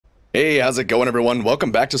Hey, how's it going, everyone?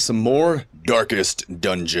 Welcome back to some more Darkest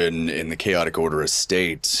Dungeon in the Chaotic Order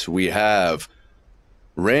estate. We have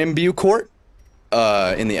Rambu Court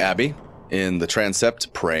in the Abbey, in the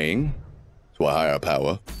transept, praying to a higher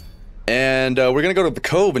power. And we're going to go to the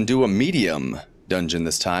Cove and do a medium dungeon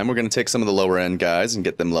this time. We're going to take some of the lower end guys and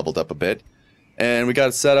get them leveled up a bit. And we got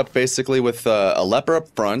it set up basically with a leper up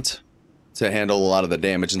front to handle a lot of the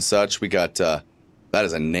damage and such. We got, that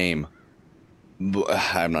is a name.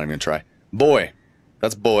 I'm not even gonna try. Boy.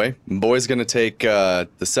 That's Boy. Boy's gonna take the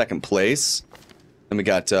second place. Then we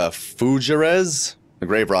got Fujarez, the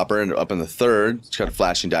Grave Robber, up in the third. He's got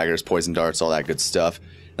flashing daggers, poison darts, all that good stuff.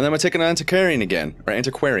 And then we're taking an Antiquarian again. Or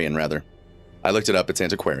Antiquarian, rather. I looked it up, it's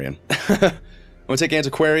Antiquarian. I'm gonna take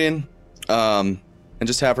Antiquarian, and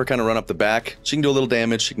just have her kind of run up the back. She can do a little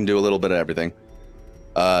damage, she can do a little bit of everything.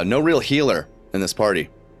 No real healer in this party.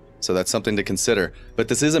 So that's something to consider. But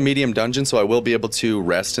this is a medium dungeon, so I will be able to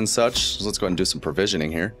rest and such. So let's go ahead and do some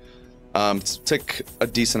provisioning here. Take a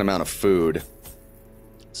decent amount of food.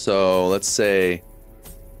 So let's say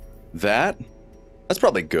that. That's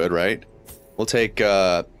probably good, right? We'll take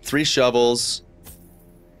 3 shovels,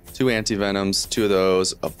 2 antivenoms, 2 of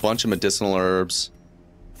those, a bunch of medicinal herbs.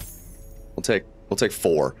 We'll take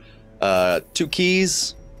 4. 2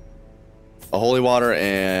 keys, a holy water,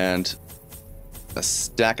 and a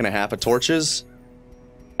stack and a half of torches.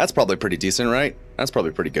 That's probably pretty decent, right? That's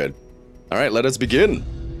probably pretty good. Alright, let us begin.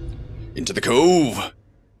 Into the Cove.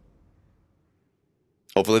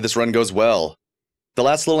 Hopefully this run goes well. The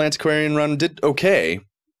last little Antiquarian run did okay.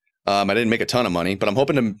 I didn't make a ton of money, but I'm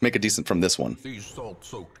hoping to make a decent from this one. These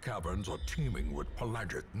salt-soaked caverns are teeming with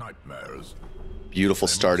pelagic nightmares. Beautiful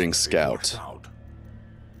starting scout.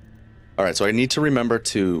 Alright, so I need to remember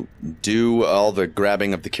to do all the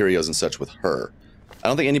grabbing of the curios and such with her. I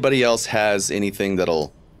don't think anybody else has anything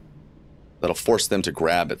that'll force them to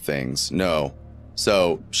grab at things. No.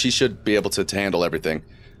 So she should be able to handle everything.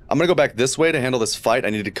 I'm gonna go back this way to handle this fight. I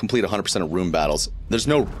need to complete 100% of room battles. There's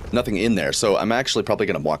nothing in there, so I'm actually probably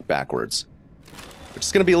gonna walk backwards. Which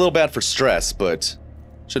is gonna be a little bad for stress, but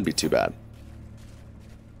shouldn't be too bad.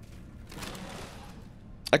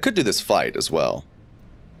 I could do this fight as well.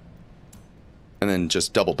 And then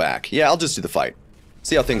just double back. Yeah, I'll just do the fight.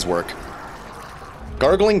 See how things work.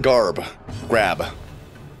 Gargling Garb. Grab.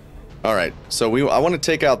 Alright, so I want to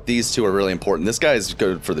take out these 2 are really important. This guy is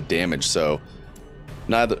good for the damage, so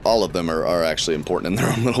neither all of them are actually important in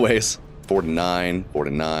their own little ways. 49,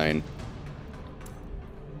 49,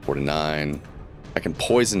 49. I can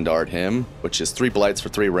poison dart him, which is 3 blights for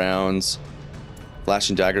 3 rounds.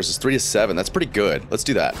 Flashing daggers is 3 to 7. That's pretty good. Let's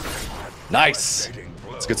do that. Nice!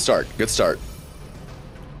 It's a good start. Good start.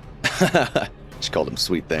 She called him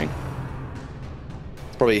Sweet Thing.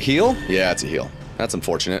 It's probably a heal? Yeah, it's a heal. That's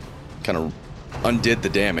unfortunate. Kind of undid the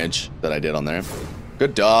damage that I did on there.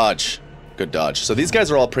 Good dodge. Good dodge. So these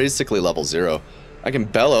guys are all basically level 0. I can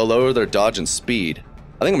bellow, lower their dodge and speed.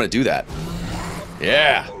 I think I'm going to do that.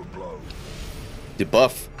 Yeah.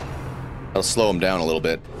 Debuff. That'll slow him down a little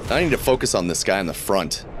bit. I need to focus on this guy in the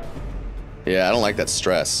front. Yeah, I don't like that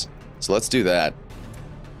stress. So let's do that.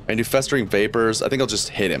 I can do Festering Vapors. I think I'll just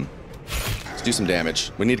hit him. Let's do some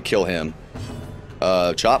damage. We need to kill him.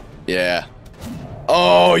 Chop? Yeah.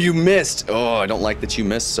 Oh, you missed! Oh, I don't like that you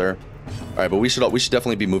missed, sir. Alright, but we should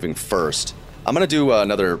definitely be moving first. I'm gonna do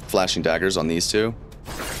another Flashing Daggers on these 2.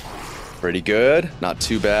 Pretty good. Not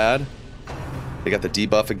too bad. They got the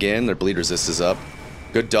debuff again. Their bleed resist is up.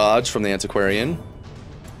 Good dodge from the Antiquarian.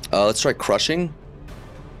 Let's try Crushing.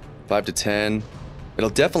 5 to 10. It'll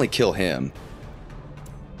definitely kill him.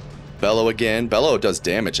 Bellow again. Bellow does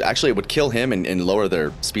damage. Actually, it would kill him and lower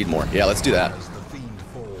their speed more. Yeah, let's do that.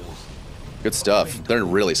 Good stuff. They're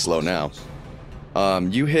really slow now.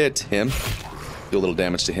 You hit him. Do a little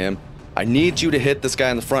damage to him. I need you to hit this guy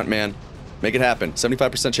in the front, man. Make it happen.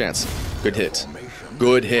 75% chance. Good hit.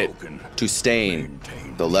 Good hit. To stain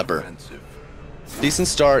the leper. Decent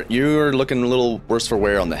start. You're looking a little worse for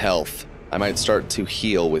wear on the health. I might start to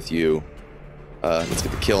heal with you. Let's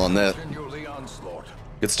get the kill on that.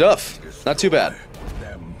 Good stuff. Not too bad.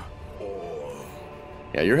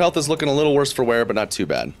 Yeah, your health is looking a little worse for wear, but not too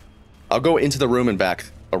bad. I'll go into the room and back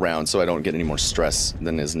around so I don't get any more stress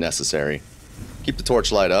than is necessary. Keep the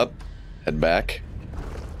torchlight up. Head back.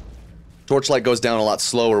 Torchlight goes down a lot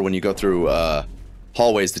slower when you go through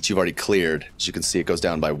hallways that you've already cleared. As you can see, it goes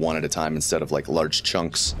down by 1 at a time instead of like large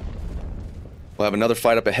chunks. We'll have another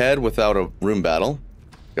fight up ahead without a room battle.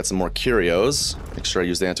 Got some more curios. Make sure I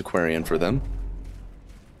use the Antiquarian for them.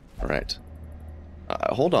 Alright.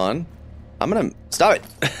 Hold on. I'm gonna... Stop it!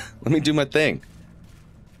 Let me do my thing.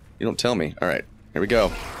 You don't tell me. Alright. Here we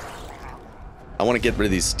go. I want to get rid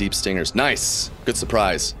of these deep stingers. Nice! Good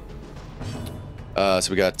surprise. So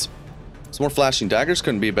we got some more flashing daggers.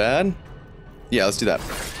 Couldn't be bad. Yeah, let's do that.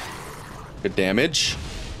 Good damage.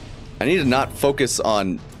 I need to not focus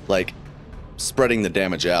on, like, spreading the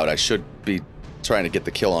damage out. I should be trying to get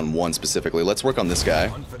the kill on one specifically. Let's work on this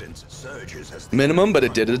guy. Minimum, but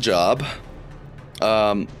it did a job.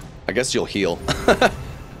 I guess you'll heal.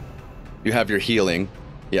 You have your healing.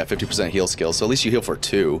 Yeah, 50% heal skill, so at least you heal for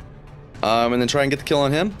 2. And then try and get the kill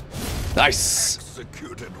on him. Nice!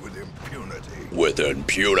 Executed with impunity. With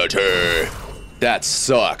impunity! That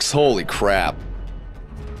sucks. Holy crap.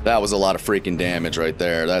 That was a lot of freaking damage right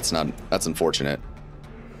there. That's unfortunate.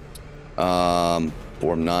 4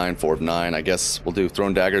 of 9, 4 of 9. I guess we'll do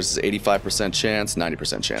thrown daggers. 85% chance,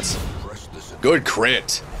 90% chance. Good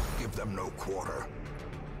crit. Give them no quarter.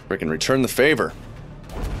 Freaking return the favor.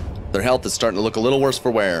 Their health is starting to look a little worse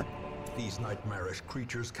for wear. These nightmarish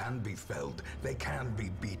creatures can be felled. They can be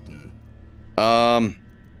beaten. Already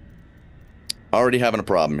having a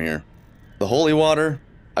problem here. The holy water.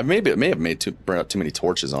 I may have made too many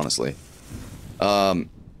torches, honestly.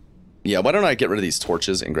 Yeah, why don't I get rid of these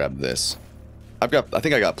torches and grab this? I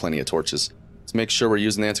think I got plenty of torches. Let's make sure we're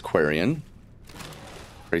using the antiquarian.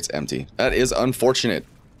 Crate's empty. That is unfortunate.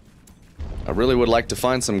 I really would like to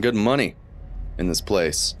find some good money in this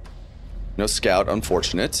place. No scout,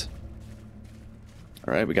 unfortunate.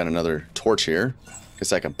 Alright, we got another torch here.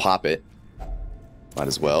 Guess I can pop it. Might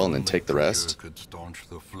as well, and then take the rest. Could staunch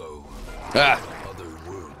the flow. Ah!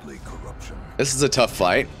 Otherworldly corruption. This is a tough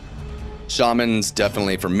fight. Shaman's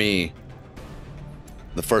definitely, for me,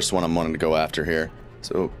 the first one I'm wanting to go after here.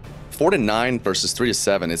 So, 4 to 9 versus 3 to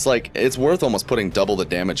 7. It's like, it's worth almost putting double the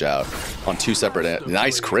damage out on 2 separate...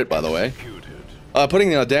 Nice crit, by the way. Putting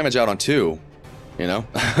the damage out on 2, you know?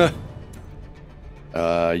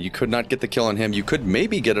 You could not get the kill on him. You could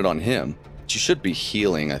maybe get it on him. But you should be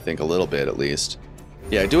healing, I think, a little bit, at least.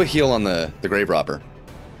 Yeah, do a heal on the grave robber.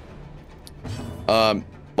 Why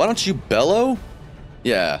don't you bellow?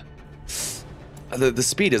 Yeah. The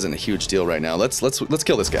speed isn't a huge deal right now. Let's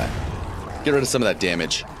kill this guy. Get rid of some of that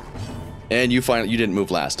damage. And you didn't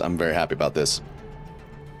move last. I'm very happy about this.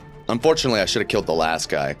 Unfortunately, I should have killed the last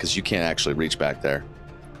guy because you can't actually reach back there.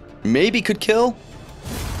 Maybe could kill?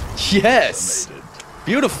 Yes!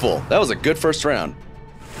 Beautiful. That was a good first round.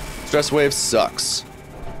 Stress wave sucks.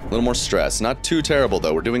 A little more stress. Not too terrible,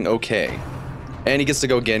 though. We're doing okay. And he gets to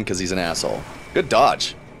go again because he's an asshole. Good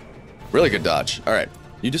dodge. Really good dodge. Alright.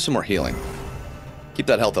 You do some more healing. Keep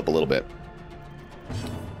that health up a little bit.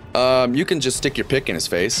 You can just stick your pick in his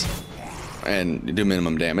face. And do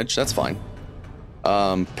minimum damage. That's fine.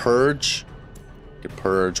 Purge. Good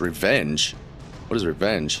purge. Revenge. What is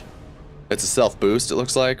revenge? It's a self boost, it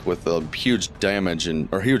looks like, with a huge damage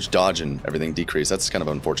or huge dodge and everything decrease. That's kind of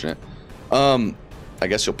unfortunate. I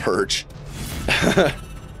guess you'll purge.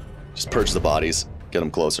 Just purge the bodies. Get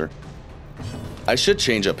them closer. I should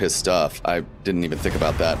change up his stuff. I didn't even think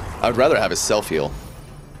about that. I'd rather have his self heal.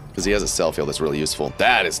 Because he has a self heal that's really useful.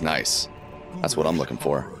 That is nice. That's what I'm looking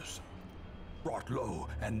for. Brought low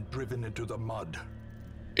and driven into the mud.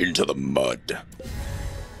 Into the mud.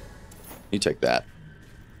 You take that.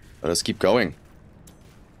 Let us keep going.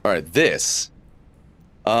 Alright, this.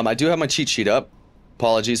 I do have my cheat sheet up.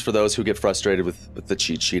 Apologies for those who get frustrated with the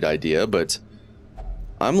cheat sheet idea, but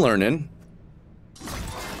I'm learning.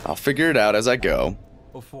 I'll figure it out as I go.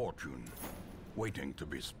 A fortune waiting to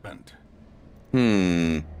be spent.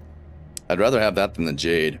 I'd rather have that than the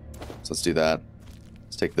jade. So let's do that.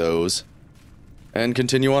 Let's take those. And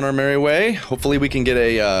continue on our merry way. Hopefully we can get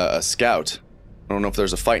a scout. I don't know if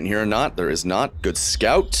there's a fight in here or not. There is not. Good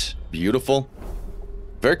scout. Beautiful.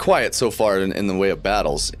 Very quiet so far in the way of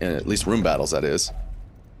battles. At least room battles, that is.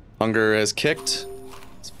 Hunger has kicked.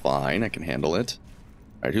 It's fine. I can handle it.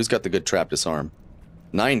 Alright, who's got the good trap disarm?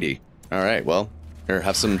 90. Alright, well. Here,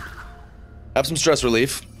 have some stress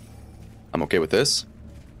relief. I'm okay with this.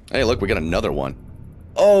 Hey, look, we got another one.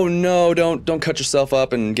 Oh no, don't cut yourself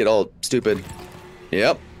up and get all stupid.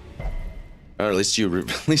 Yep. Or at least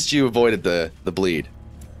you avoided the bleed.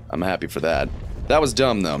 I'm happy for that. That was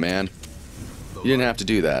dumb though, man. You didn't have to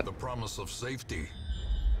do that. The promise of safety.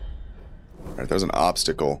 Alright, there's an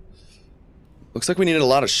obstacle. Looks like we needed a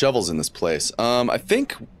lot of shovels in this place. I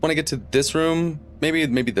think when I get to this room, maybe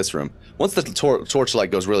this room. Once the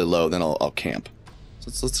torchlight goes really low, then I'll camp.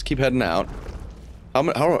 So let's keep heading out. How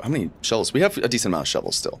many shovels? We have a decent amount of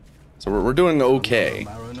shovels still. So we're doing okay.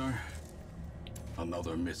 Mariner,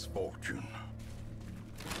 another misfortune.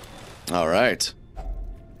 Alright.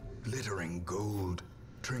 Glittering gold,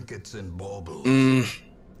 trinkets and baubles.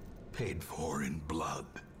 Paid for in blood.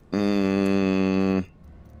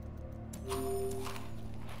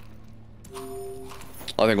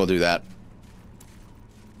 I think we'll do that.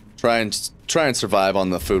 Try and survive on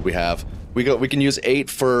the food we have. We can use 8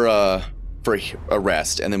 for a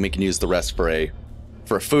rest, and then we can use the rest for a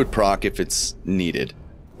food proc if it's needed.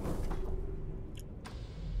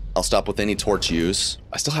 I'll stop with any torch use.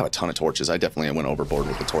 I still have a ton of torches. I definitely went overboard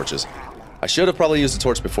with the torches. I should have probably used a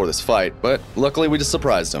torch before this fight, but luckily we just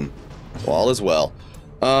surprised him. So all is well.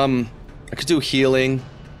 I could do healing.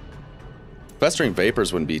 Festering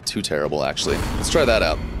vapors wouldn't be too terrible, actually. Let's try that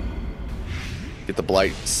out. Get the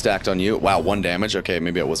blight stacked on you. Wow, 1 damage. Okay,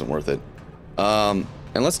 maybe it wasn't worth it. And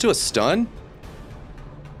let's do a stun.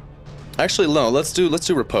 Actually, no. Let's do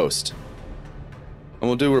riposte. And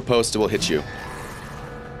we'll do riposte. We'll hit you.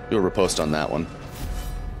 Do a riposte on that one.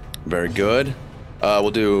 Very good.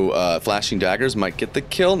 We'll do flashing daggers. Might get the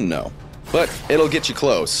kill. No, but it'll get you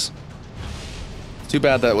close. Too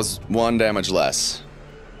bad that was 1 damage less.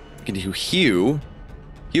 I can do Hugh.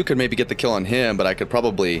 Hugh could maybe get the kill on him, but I could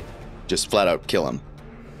probably just flat out kill him.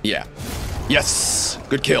 Yeah. Yes.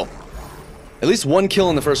 Good kill. At least 1 kill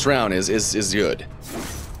in the first round is good.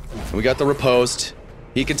 And we got the riposte.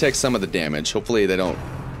 He can take some of the damage. Hopefully they don't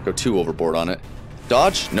go too overboard on it.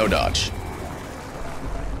 Dodge? No dodge.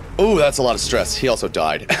 Oh, that's a lot of stress. He also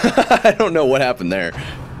died. I don't know what happened there.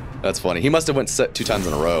 That's funny. He must have went set 2 times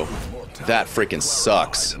in a row. That freaking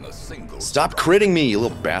sucks. Stop critting me, you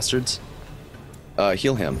little bastards.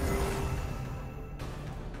 Heal him.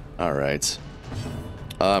 Alright.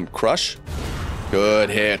 Crush.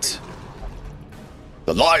 Good hit.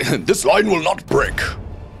 This line will not break.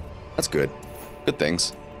 That's good. Good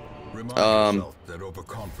things.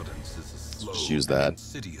 Just use that.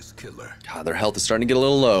 God, their health is starting to get a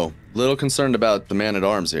little low. Little concerned about the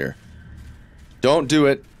man-at-arms here. Don't do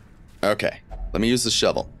it. Okay, let me use the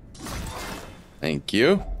shovel. Thank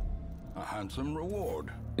you. A handsome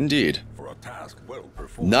reward. Indeed. For a task well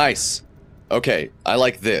performed. Nice. Okay, I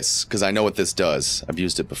like this, because I know what this does. I've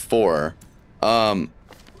used it before.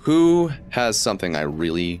 Who has something I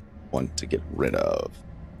really want to get rid of?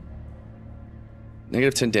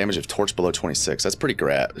 Negative 10 damage if torch below 26. That's pretty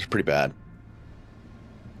bad.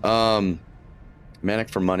 Manic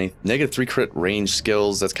for money. Negative 3 crit range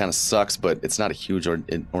skills. That kind of sucks, but it's not a huge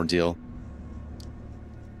ordeal.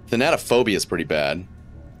 Thanatophobia is pretty bad.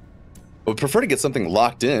 I would prefer to get something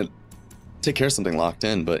locked in. Take care of something locked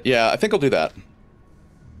in, but yeah, I think I'll do that.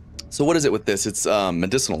 So what is it with this? It's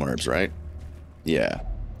medicinal herbs, right? Yeah.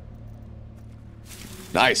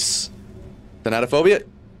 Nice. Thanatophobia?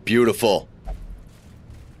 Beautiful.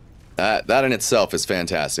 That in itself is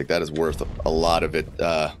fantastic. That is worth a lot of it.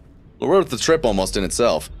 Worth the trip almost in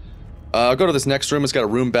itself. I'll go to this next room. It's got a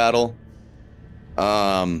room battle.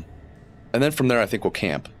 And then from there I think we'll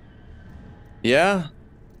camp. Yeah?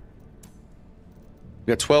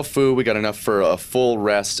 We got 12 food. We got enough for a full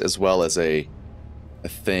rest as well as a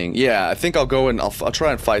thing. Yeah, I think I'll go and I'll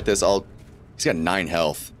try and fight this. He's got 9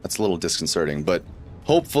 health. That's a little disconcerting, but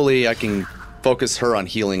hopefully I can focus her on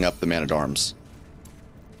healing up the man-at-arms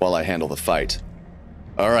while I handle the fight.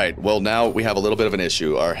 Alright, well now we have a little bit of an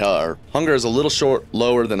issue. Our hunger is a little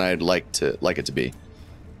lower than I'd like it to be.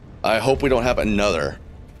 I hope we don't have another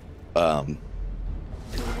at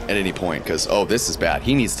any point, because oh, this is bad.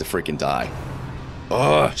 He needs to freaking die.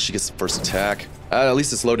 Oh, she gets the first attack. At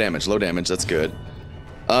least it's low damage. Low damage, that's good.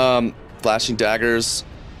 Flashing daggers.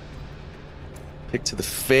 Pick to the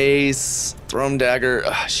face. Thrown dagger.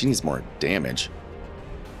 Ugh, she needs more damage.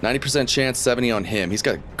 90% chance, 70 on him. He's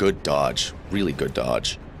got a good dodge. Really good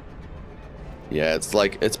dodge. Yeah, it's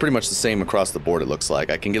pretty much the same across the board, it looks like.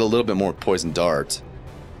 I can get a little bit more poison dart,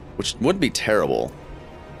 which wouldn't be terrible.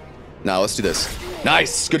 Now, let's do this.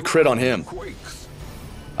 Nice! Good crit on him.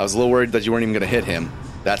 I was a little worried that you weren't even going to hit him.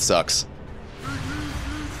 That sucks.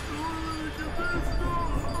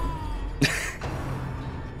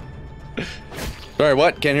 Sorry,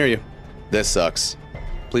 what? Can't hear you. This sucks.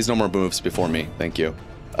 Please no more moves before me. Thank you.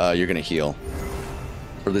 You're going to heal.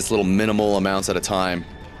 For this little minimal amounts at a time.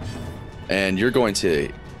 And you're going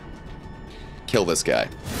to kill this guy.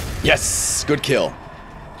 Yes! Good kill.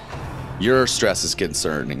 Your stress is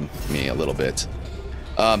concerning me a little bit.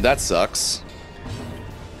 That sucks.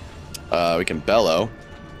 We can bellow.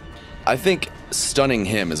 I think stunning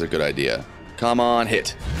him is a good idea. Come on,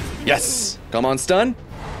 hit. Yes! Come on, stun.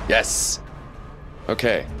 Yes.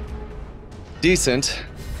 Okay. Decent.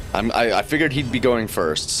 I figured he'd be going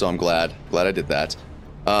first, so I'm glad I did that.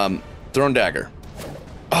 Thrown dagger.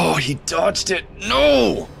 Oh, he dodged it.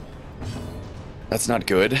 No! That's not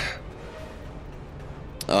good.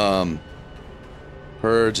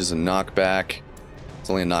 Purge is a knockback. It's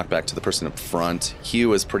only a knockback to the person up front.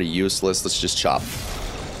 Hugh is pretty useless. Let's just chop.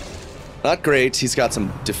 Not great. He's got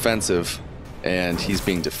some defensive and he's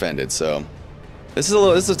being defended, so this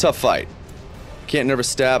is a tough fight. Can't nervous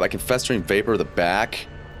stab. I can festering vapor the back.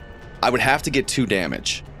 I would have to get 2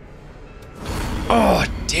 damage. Oh,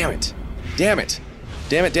 damn it. Damn it.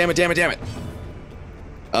 Damn it, damn it, damn it, damn it.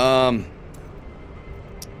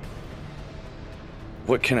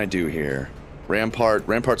 What can I do here?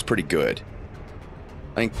 Rampart's pretty good.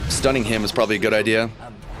 I think stunning him is probably a good idea.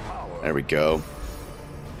 There we go.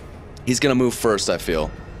 He's gonna move first, I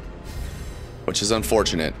feel. Which is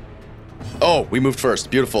unfortunate. Oh, we moved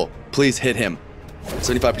first. Beautiful. Please hit him.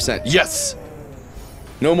 75%. Yes!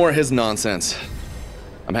 No more his nonsense.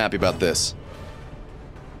 I'm happy about this.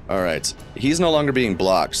 Alright. He's no longer being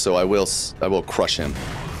blocked, so I will crush him.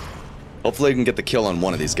 Hopefully I can get the kill on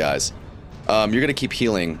one of these guys. You're gonna keep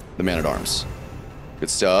healing the man-at-arms. Good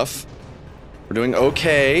stuff. We're doing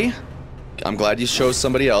okay. I'm glad you chose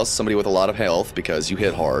somebody else, somebody with a lot of health, because you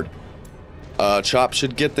hit hard. Chop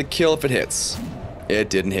should get the kill if it hits. It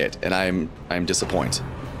didn't hit, and I'm disappointed.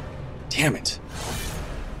 Damn it.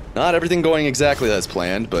 Not everything going exactly as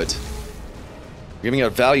planned, but giving a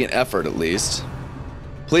valiant effort at least.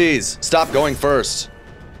 Please, stop going first.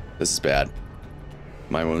 This is bad.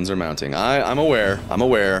 My wounds are mounting. I'm aware. I'm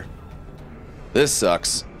aware. This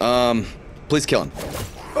sucks. Please kill him.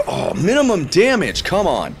 Oh, minimum damage. Come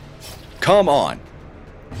on. Come on.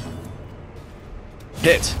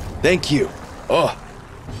 Hit. Thank you. Oh.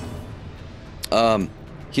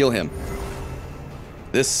 Heal him.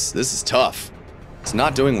 This is tough. It's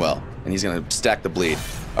not doing well, and he's gonna stack the bleed.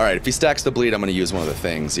 Alright, if he stacks the bleed, I'm gonna use one of the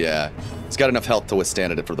things, yeah. He's got enough health to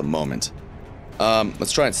withstand it for the moment.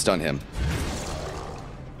 Let's try and stun him.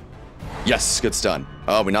 Yes, good stun.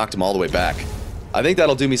 Oh, we knocked him all the way back. I think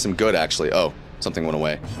that'll do me some good, actually. Oh, something went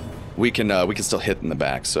away. We can still hit in the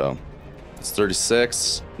back, so... It's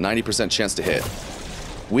 36, 90% chance to hit.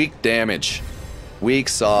 Weak damage. Weak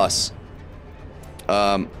sauce.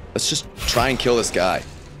 Let's just try and kill this guy.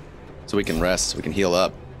 So we can rest, we can heal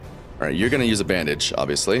up. Alright, you're gonna use a bandage,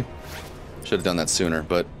 obviously. Should have done that sooner,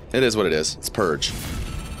 but it is what it is. It's Purge.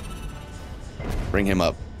 Bring him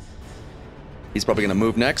up. He's probably gonna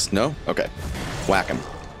move next? No? Okay. Whack him.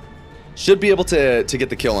 Should be able to get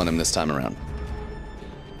the kill on him this time around.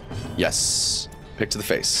 Yes. Pick to the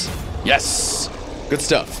face. Yes! Good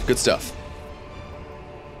stuff, good stuff.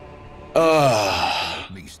 At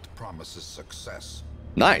least promises success.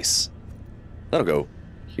 Nice. That'll go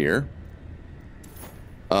here.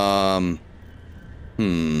 I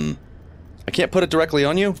can't put it directly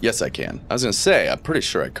on you? Yes, I can. I was gonna say, I'm pretty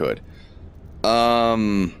sure I could.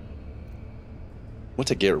 What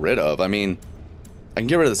to get rid of? I mean, I can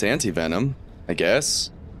get rid of this anti-venom, I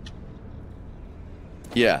guess.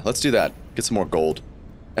 Yeah, let's do that. Get some more gold.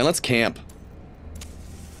 And let's camp.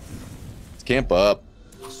 Let's camp up.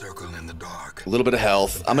 Circle in the dark. A little bit of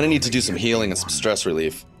health. I'm gonna need to do some healing and some stress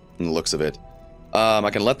relief, from the looks of it. I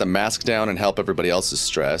can let the mask down and help everybody else's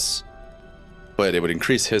stress. But it would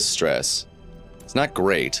increase his stress. It's not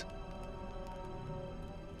great.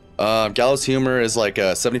 Gallows Humor is like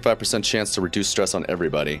a 75% chance to reduce stress on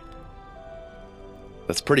everybody.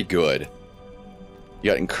 That's pretty good.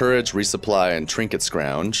 You got Encourage, Resupply, and Trinket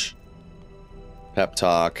Scrounge. Pep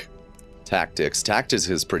Talk. Tactics. Tactics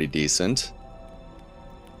is pretty decent.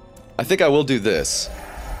 I think I will do this.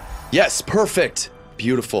 Yes, perfect!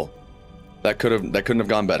 Beautiful. That couldn't have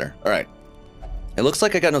gone better. Alright. It looks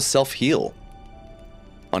like I got no self-heal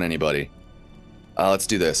on anybody. Let's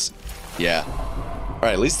do this. Yeah.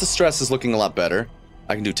 Alright, at least the stress is looking a lot better.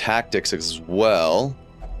 I can do tactics as well.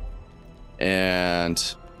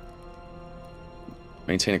 And...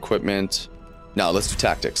 maintain equipment. No, let's do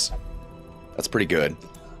tactics. That's pretty good.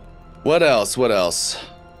 What else? What else?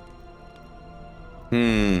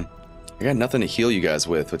 I got nothing to heal you guys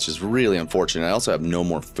with, which is really unfortunate. I also have no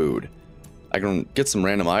more food. I can get some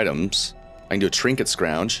random items. I can do a trinket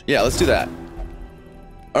scrounge. Yeah, let's do that.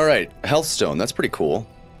 Alright, health stone. That's pretty cool.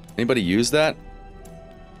 Anybody use that?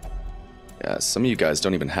 Yeah, some of you guys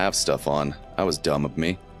don't even have stuff on. That was dumb of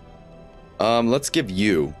me. Let's give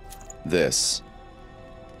you this.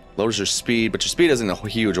 Lowers your speed, but your speed isn't a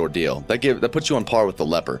huge ordeal. That puts you on par with the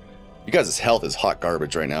leper. You guys' health is hot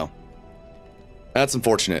garbage right now. That's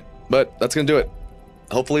unfortunate, but that's gonna do it.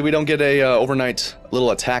 Hopefully we don't get a overnight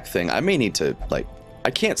little attack thing. I may need to, like,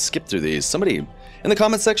 I can't skip through these. Somebody in the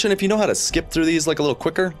comment section, if you know how to skip through these like a little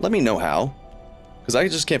quicker, let me know how. Because I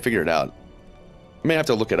just can't figure it out. I may have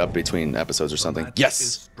to look it up between episodes or something. Yes!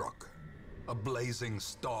 Is struck. A blazing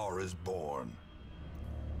star is born.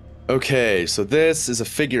 Okay, so this is a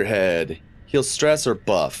figurehead. Heal stress or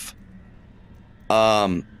buff?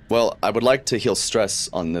 Well, I would like to heal stress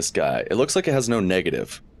on this guy. It looks like it has no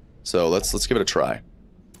negative. So let's give it a try.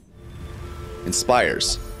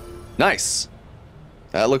 Inspires. Nice.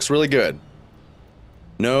 That looks really good.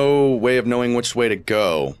 No way of knowing which way to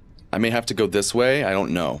go. I may have to go this way. I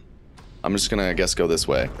don't know. I'm just gonna, I guess, go this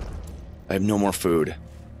way. I have no more food.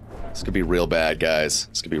 This could be real bad, guys.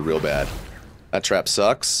 This could be real bad. That trap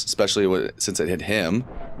sucks, especially since it hit him.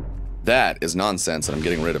 That is nonsense, and I'm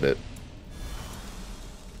getting rid of it.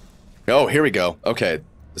 Oh, here we go. Okay,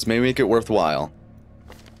 this may make it worthwhile.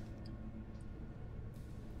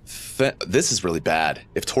 This is really bad.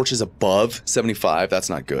 If torch is above 75, that's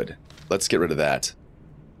not good. Let's get rid of that.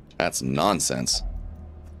 That's nonsense.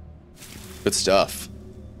 Good stuff.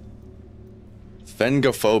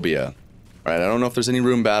 Phengophobia. Alright, I don't know if there's any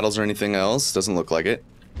room battles or anything else. Doesn't look like it.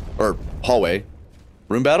 Or hallway.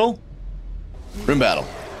 Room battle? Room battle.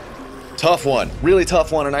 Tough one. Really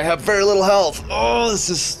tough one, and I have very little health. Oh, this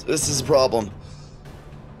is a problem.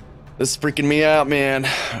 This is freaking me out, man.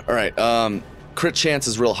 Alright, crit chance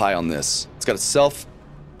is real high on this. It's got a self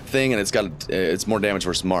thing, and it's more damage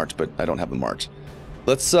versus marked, but I don't have the marked.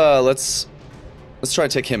 Let's try to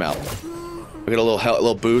take him out. We got a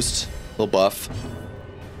little boost, a little buff.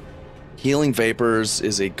 Healing vapors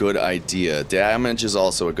is a good idea. Damage is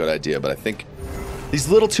also a good idea, but I think these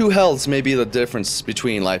little 2 healths may be the difference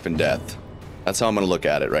between life and death. That's how I'm gonna look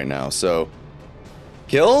at it right now. So,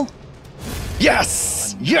 kill?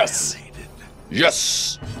 Yes! Yes!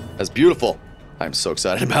 Yes! That's beautiful. I'm so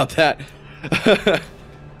excited about that.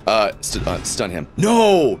 Stun him.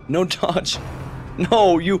 No! No dodge.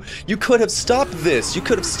 No, you could have stopped this. You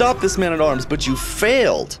could have stopped this man-at-arms, but you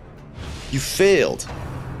failed. You failed.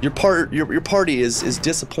 Your party is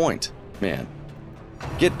disappoint, man.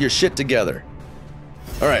 Get your shit together.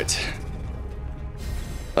 Alright.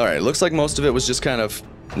 Alright, looks like most of it was just kind of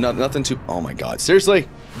nothing too... Oh my god, seriously?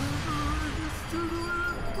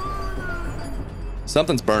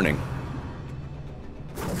 Something's burning.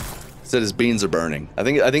 Said his beans are burning. I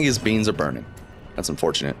think his beans are burning. That's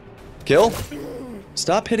unfortunate. Kill?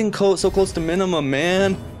 Stop hitting so close to minimum,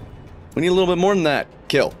 man. We need a little bit more than that.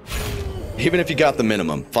 Kill. Even if you got the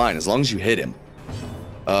minimum. Fine, as long as you hit him.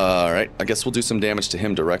 Alright, I guess we'll do some damage to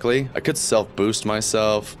him directly. I could self-boost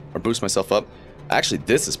myself, or boost myself up. Actually,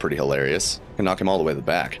 this is pretty hilarious. I can knock him all the way to the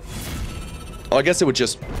back. Oh, I guess it would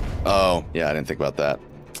just... Oh, yeah, I didn't think about that.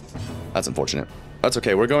 That's unfortunate. That's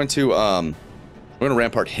okay, we're going to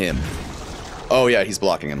rampart him. Oh yeah, he's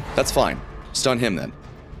blocking him. That's fine. Stun him then.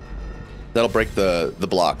 That'll break the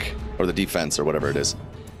block, or the defense, or whatever it is.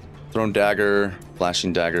 Thrown dagger,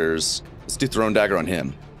 flashing daggers. Let's do thrown dagger on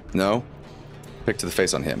him. No? Pick to the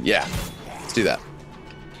face on him. Yeah. Let's do that.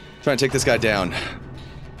 Try and take this guy down.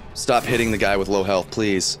 Stop hitting the guy with low health,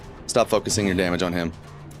 please. Stop focusing your damage on him.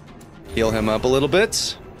 Heal him up a little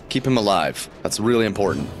bit. Keep him alive. That's really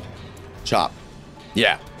important. Chop.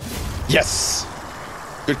 Yeah. Yes!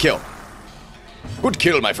 Good kill. Good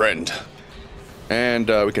kill, my friend. And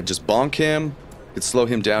we could just bonk him. We could slow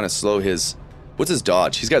him down and slow his... What's his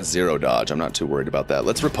dodge? He's got 0 dodge. I'm not too worried about that.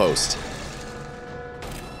 Let's riposte.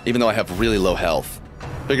 Even though I have really low health.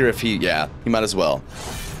 Figure if he... Yeah, he might as well.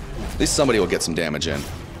 At least somebody will get some damage in.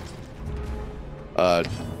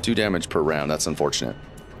 2 damage per round. That's unfortunate.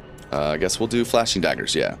 I guess we'll do flashing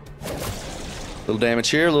daggers, yeah. Little damage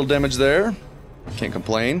here, little damage there. Can't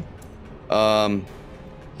complain.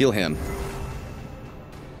 Heal him.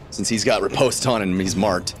 Since he's got riposte on and he's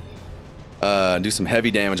marked. Do some heavy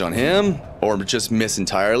damage on him. Or just miss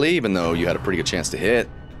entirely, even though you had a pretty good chance to hit.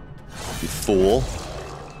 You fool.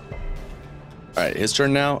 Alright, his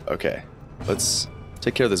turn now? Okay. Let's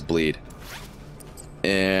take care of this bleed.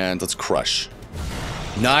 And let's crush.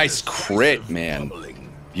 Nice crit, man.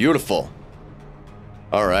 Beautiful.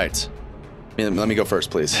 Alright. Let me go first,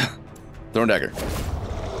 please. Thrown dagger.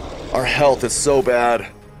 Our health is so bad.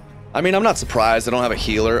 I mean, I'm not surprised. I don't have a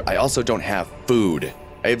healer. I also don't have food.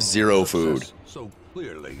 I have 0 food. So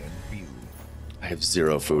clearly in view. I have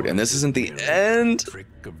 0 food, and this isn't the end.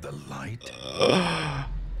 Trick of the light.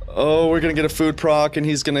 Oh, we're gonna get a food proc, and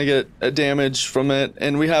he's gonna get a damage from it,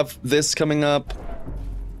 and we have this coming up.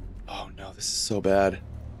 Oh no, this is so bad.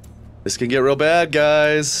 This can get real bad,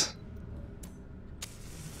 guys.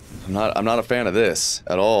 I'm not a fan of this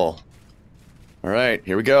at all. All right,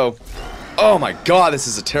 here we go. Oh my god, this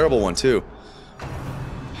is a terrible one too.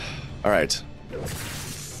 All right.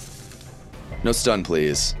 No stun,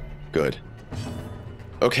 please. Good.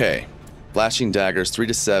 Okay. Flashing daggers, 3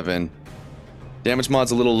 to 7. Damage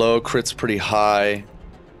mod's a little low, crit's pretty high.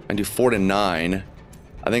 I do 4 to 9.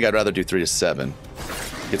 I think I'd rather do 3 to 7.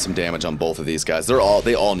 Get some damage on both of these guys.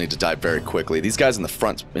 They all need to die very quickly. These guys in the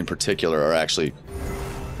front in particular are actually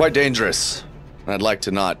quite dangerous. And I'd like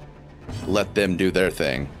to not let them do their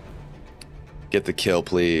thing. Get the kill,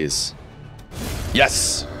 please.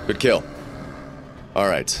 Yes! Good kill.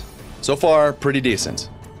 Alright. So far, pretty decent.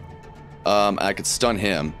 I could stun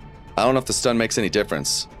him. I don't know if the stun makes any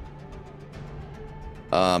difference.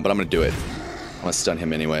 But I'm gonna do it. I'm gonna stun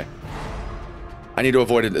him anyway. I need to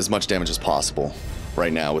avoid as much damage as possible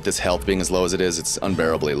right now. With this health being as low as it is, it's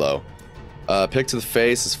unbearably low. Pick to the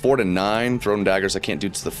face is 4 to 9. Thrown daggers I can't do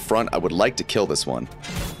to the front. I would like to kill this one.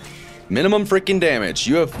 Minimum freaking damage.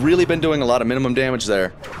 You have really been doing a lot of minimum damage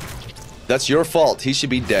there. That's your fault. He should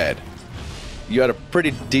be dead. You had a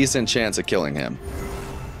pretty decent chance of killing him.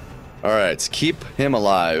 Alright, keep him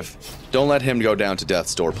alive. Don't let him go down to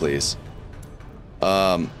death's door, please.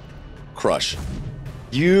 Crush.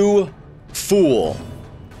 You fool.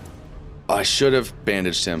 I should have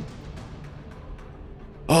bandaged him.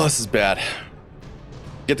 Oh, this is bad.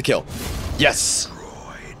 Get the kill. Yes!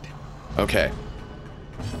 Okay.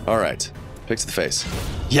 Alright. Pick to the face.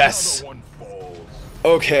 Yes!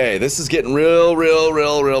 Okay, this is getting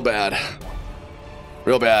real bad.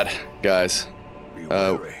 Real bad, guys. Be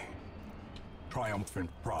wary. Triumphant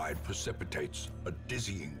pride precipitates a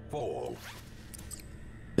dizzying fall.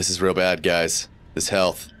 This is real bad, guys. This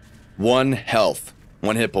health. 1 health.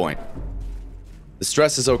 1 hit point. The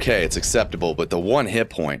stress is okay, it's acceptable, but the 1 hit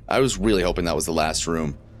point, I was really hoping that was the last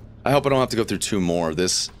room. I hope I don't have to go through 2 more.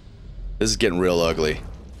 This is getting real ugly.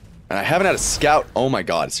 And I haven't had a scout. Oh my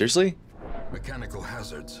god, seriously? Mechanical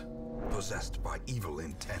hazards possessed by evil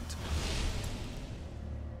intent.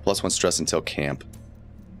 +1 stress until camp.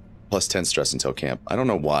 +10 stress until camp. I don't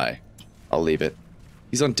know why. I'll leave it.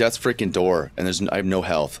 He's on death's freaking door, and I have no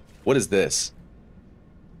health. What is this?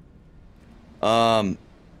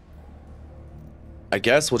 I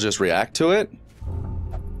guess we'll just react to it.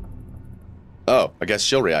 Oh, I guess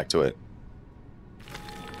she'll react to it.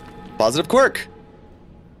 Positive quirk.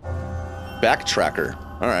 Backtracker.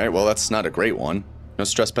 Alright, well that's not a great one. No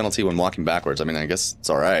stress penalty when walking backwards. I mean, I guess it's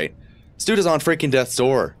alright. This dude is on freaking death's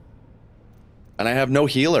door. And I have no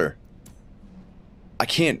healer. I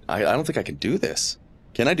can't, I don't think I can do this.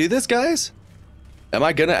 Can I do this, guys? Am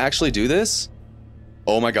I gonna actually do this?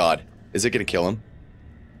 Oh my god. Is it gonna kill him?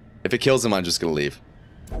 If it kills him, I'm just gonna leave.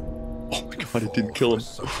 Oh my god, it didn't kill him.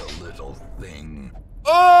 Such a little thing.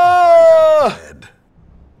 Oh!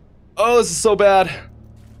 Oh, this is so bad.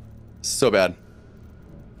 So bad.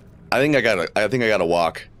 I think I gotta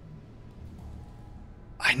walk.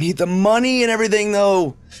 I need the money and everything,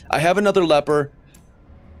 though. I have another leper.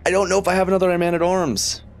 I don't know if I have another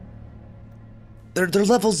man-at-arms. They're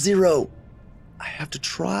level 0. I have to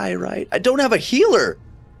try, right? I don't have a healer.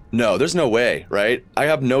 No, there's no way, right? I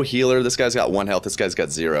have no healer. This guy's got 1 health. This guy's got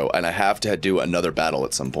 0. And I have to do another battle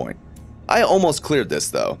at some point. I almost cleared this,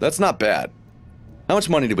 though. That's not bad. How much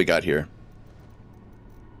money do we got here?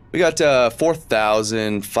 We got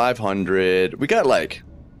 4,500. We got like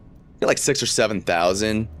 6 or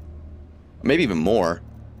 7,000. Maybe even more.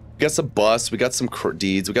 We got some busts. We got some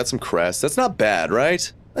deeds. We got some crests. That's not bad,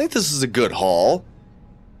 right? I think this is a good haul.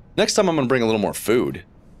 Next time I'm going to bring a little more food.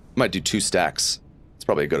 I might do 2 stacks. It's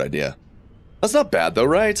probably a good idea. That's not bad though,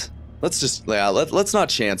 right? Let's just, yeah, let's not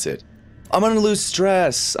chance it. I'm going to lose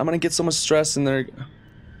stress. I'm going to get so much stress in there.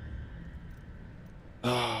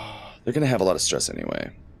 Oh, they're going to have a lot of stress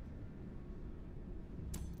anyway.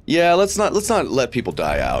 Yeah, let's not let people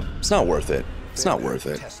die out. It's not worth it. It's not worth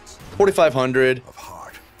it. 4,500. Of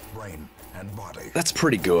heart, brain, and body. That's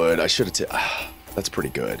pretty good. I should have that's pretty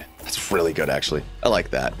good. That's really good, actually. I like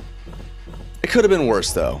that. It could have been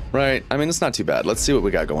worse, though, right? I mean, it's not too bad. Let's see what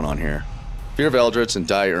we got going on here. Fear of Eldritch and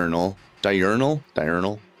Diurnal.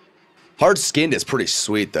 Diurnal? Hard Skinned is pretty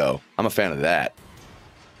sweet, though. I'm a fan of that.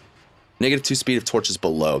 -2 speed of torches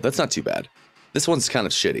below. That's not too bad. This one's kind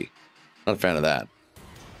of shitty. Not a fan of that.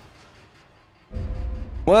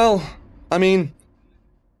 Well, I mean,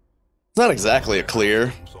 it's not exactly a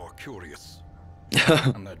clear. Are curious,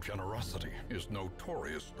 and that generosity is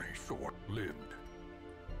notoriously short-lived.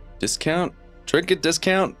 Discount? Trinket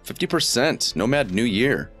discount? 50%. Nomad New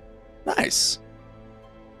Year. Nice.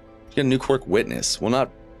 Get a new quirk witness. Will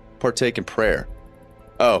not partake in prayer.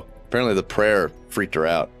 Oh, apparently the prayer freaked her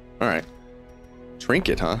out. Alright.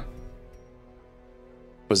 Trinket, huh?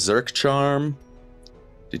 Berserk Charm.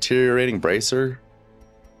 Deteriorating Bracer.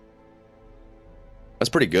 That's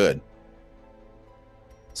pretty good.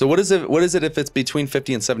 So what is it if it's between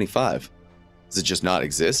 50 and 75? Does it just not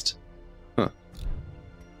exist? Huh.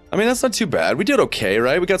 I mean, that's not too bad. We did okay,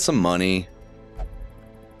 right? We got some money.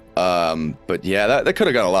 But yeah, that could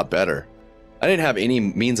have gone a lot better. I didn't have any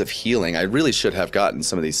means of healing. I really should have gotten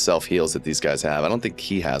some of these self-heals that these guys have. I don't think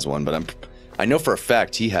he has one, but I know for a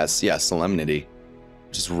fact he has, yeah, Solemnity,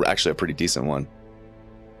 which is actually a pretty decent one.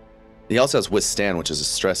 He also has Withstand, which is a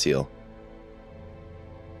stress heal.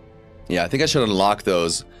 Yeah, I think I should unlock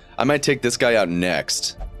those. I might take this guy out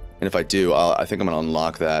next. And if I do, I think I'm going to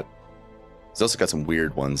unlock that. He's also got some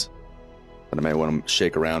weird ones that I might want to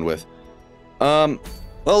shake around with. Well,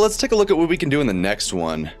 let's take a look at what we can do in the next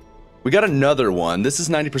one. We got another one. This is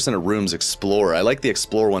 90% of rooms Explorer. I like the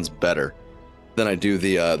Explore ones better than I do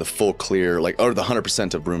the full clear, like, or the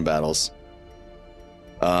 100% of room battles.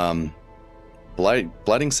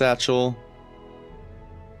 Blighting Satchel.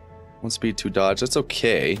 1 speed, 2 dodge. That's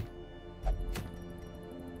okay.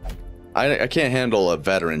 I can't handle a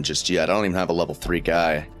veteran just yet. I don't even have a level 3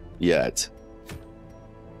 guy yet.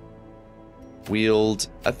 Wield.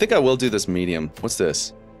 I think I will do this medium. What's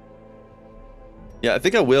this? Yeah, I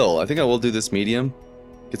think I will. I think I will do this medium.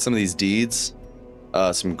 Get some of these deeds.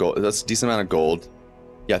 Some gold. That's a decent amount of gold.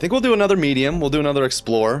 Yeah, I think we'll do another medium. We'll do another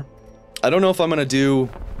Explorer. I don't know if I'm going to do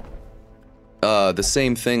the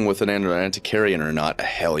same thing with an Antiquarian or not. A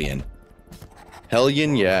Hellion.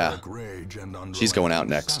 Hellion, yeah. She's going out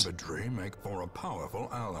next.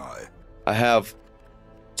 I have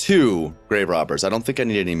 2 Grave Robbers. I don't think I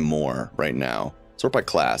need any more right now. Sort by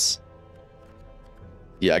class.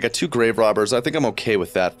 Yeah, I got 2 Grave Robbers. I think I'm okay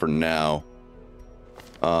with that for now.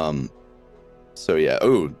 So yeah.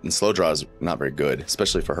 Ooh, and slow draw is not very good,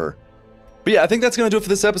 especially for her. But yeah, I think that's gonna do it for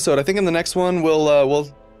this episode. I think in the next one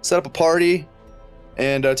we'll set up a party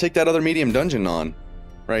and take that other medium dungeon on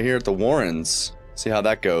right here at the Warrens. See how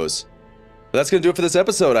that goes. But that's gonna do it for this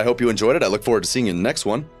episode. I hope you enjoyed it. I look forward to seeing you in the next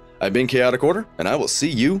one. I've been Chaotic Order, and I will see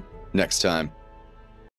you next time.